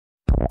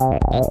Hey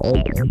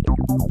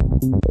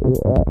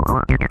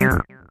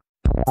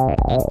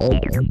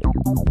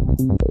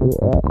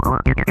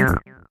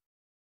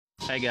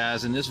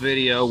guys, in this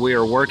video we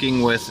are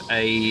working with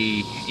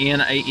a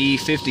NAE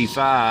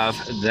 55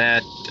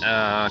 that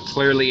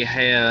clearly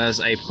has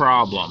a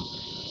problem.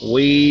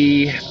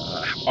 We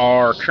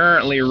are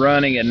currently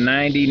running at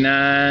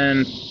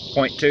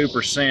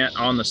 99.2%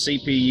 on the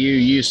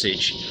CPU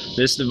usage.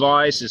 This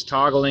device is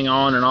toggling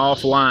on and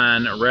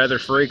offline rather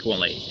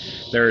frequently.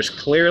 There is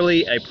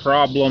clearly a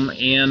problem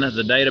in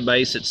the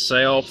database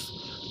itself.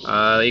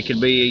 It could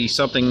be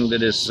something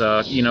that is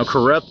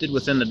corrupted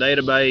within the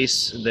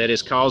database that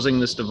is causing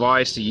this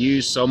device to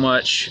use so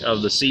much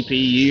of the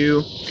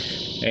CPU,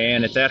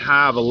 and at that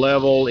high of a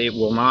level it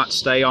will not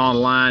stay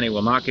online, it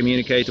will not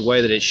communicate the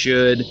way that it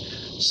should.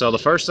 So the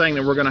first thing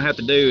that we're going to have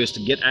to do is to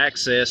get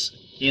access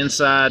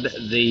inside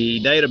the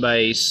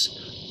database,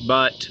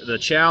 but the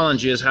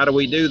challenge is, how do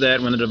we do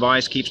that when the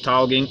device keeps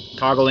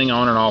toggling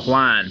on and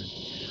offline?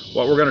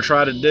 What we're going to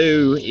try to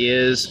do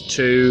is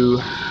to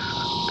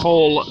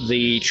pull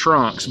the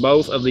trunks,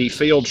 both of the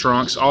field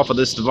trunks, off of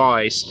this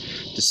device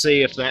to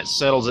see if that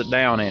settles it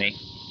down any.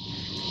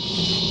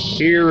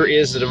 Here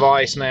is the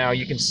device now.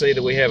 You can see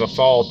that we have a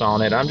fault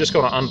on it. I'm just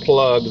going to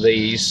unplug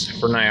these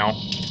for now,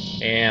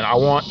 and I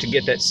want to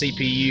get that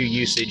CPU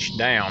usage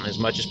down as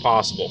much as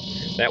possible.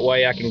 That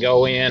way I can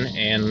go in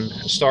and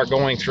start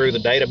going through the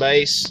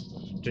database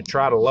to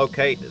try to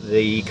locate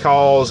the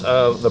cause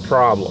of the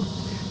problem.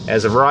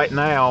 As of right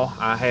now,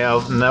 I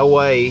have no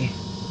way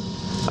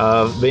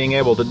of being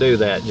able to do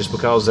that just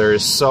because there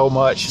is so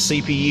much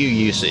CPU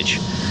usage.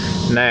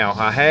 Now,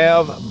 I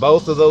have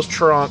both of those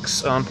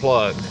trunks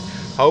unplugged.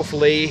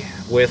 Hopefully,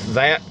 with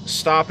that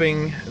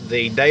stopping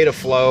the data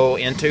flow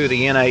into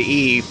the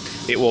NAE,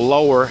 it will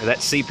lower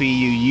that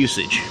CPU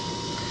usage.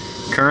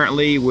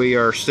 Currently, we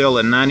are still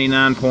at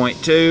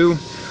 99.2.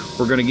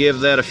 We're going to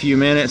give that a few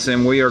minutes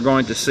and we are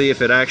going to see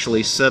if it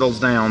actually settles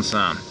down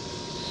some.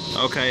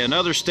 Okay,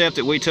 another step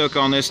that we took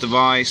on this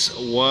device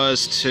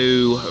was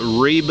to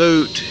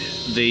reboot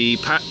the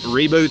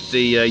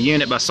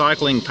unit by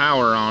cycling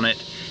power on it,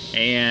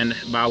 and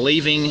by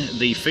leaving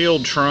the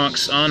field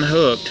trunks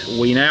unhooked,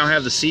 we now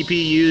have the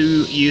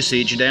CPU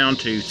usage down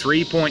to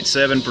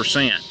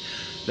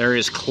 3.7%. There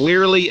is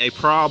clearly a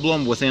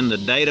problem within the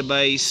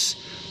database,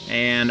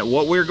 and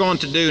what we're going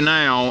to do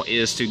now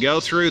is to go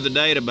through the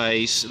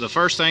database. The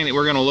first thing that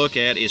we're going to look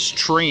at is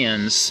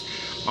trends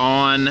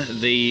on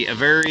the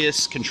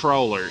various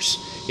controllers.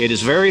 It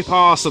is very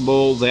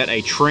possible that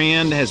a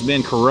trend has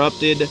been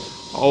corrupted,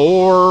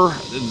 or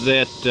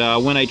that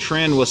when a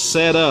trend was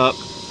set up,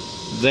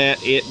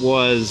 that it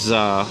was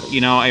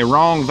a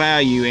wrong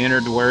value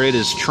entered where it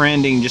is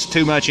trending just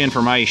too much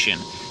information.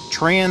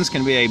 Trends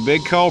can be a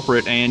big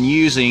culprit and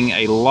using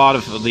a lot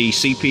of the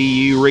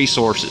CPU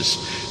resources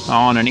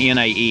on an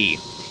NAE.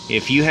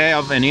 If you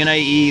have an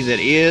NAE that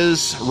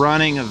is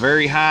running a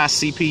very high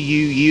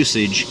CPU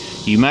usage,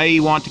 you may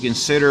want to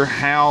consider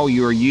how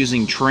you are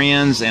using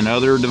trends and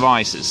other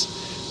devices,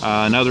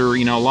 and other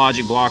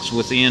logic blocks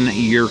within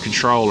your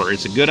controller.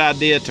 It's a good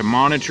idea to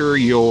monitor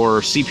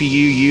your CPU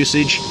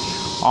usage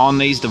on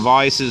these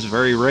devices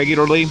very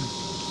regularly.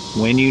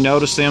 When you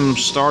notice them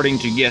starting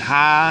to get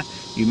high,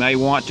 you may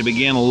want to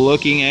begin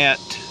looking at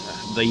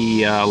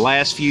the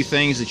last few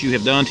things that you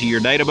have done to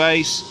your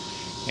database,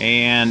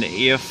 and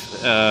if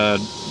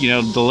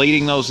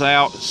deleting those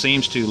out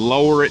seems to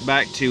lower it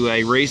back to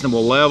a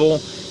reasonable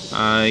level,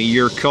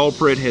 your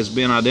culprit has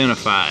been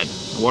identified.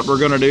 What we're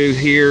going to do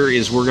here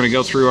is we're going to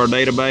go through our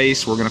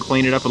database, we're going to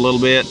clean it up a little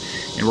bit,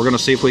 and we're going to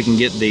see if we can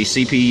get the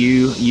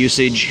CPU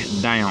usage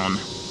down.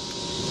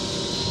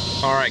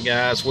 Alright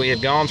guys, we have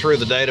gone through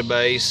the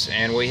database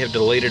and we have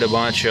deleted a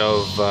bunch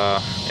of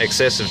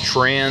excessive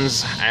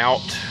trends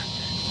out.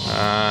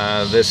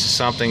 This is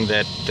something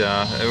that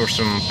there were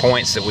some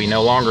points that we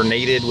no longer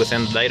needed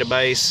within the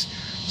database,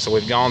 so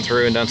we've gone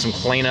through and done some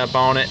cleanup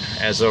on it.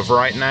 As of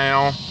right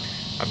now,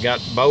 I've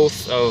got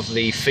both of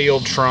the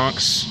field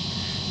trunks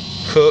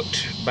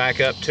hooked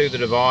back up to the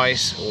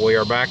device. We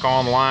are back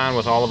online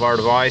with all of our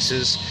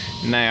devices.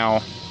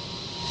 Now,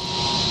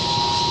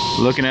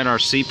 looking at our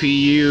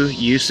CPU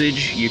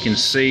usage, you can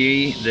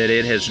see that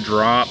it has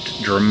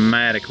dropped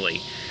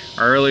dramatically.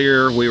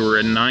 Earlier we were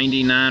at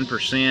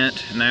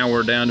 99%, now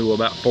we're down to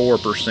about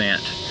 4%.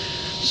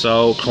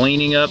 So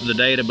cleaning up the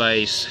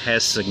database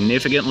has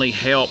significantly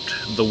helped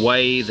the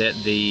way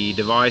that the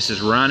device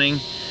is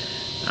running.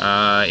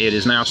 It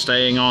is now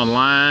staying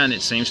online.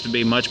 It seems to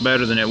be much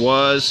better than it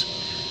was,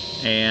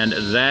 and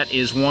that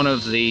is one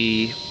of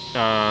the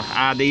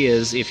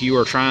ideas if you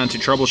are trying to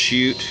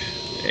troubleshoot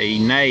a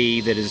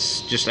NAE that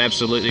is just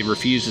absolutely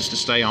refuses to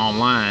stay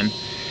online.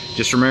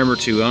 Just remember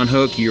to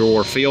unhook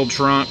your field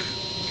trunk.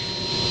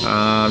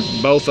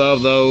 Both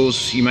of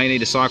those, you may need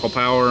to cycle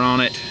power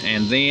on it,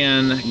 and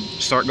then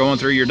start going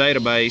through your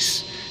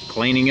database,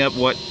 cleaning up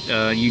what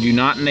you do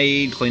not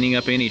need, cleaning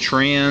up any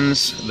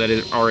trends that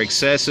are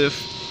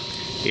excessive.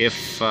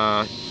 If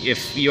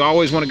you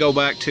always want to go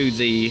back to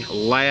the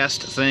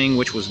last thing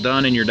which was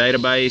done in your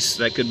database,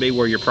 that could be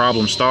where your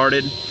problem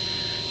started.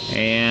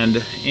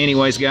 And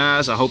anyways,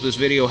 guys, I hope this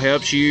video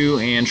helps you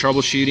in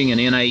troubleshooting an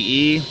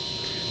NAE.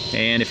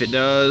 And if it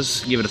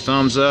does, give it a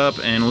thumbs up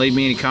and leave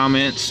me any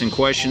comments and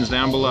questions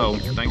down below.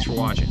 Thanks for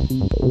watching.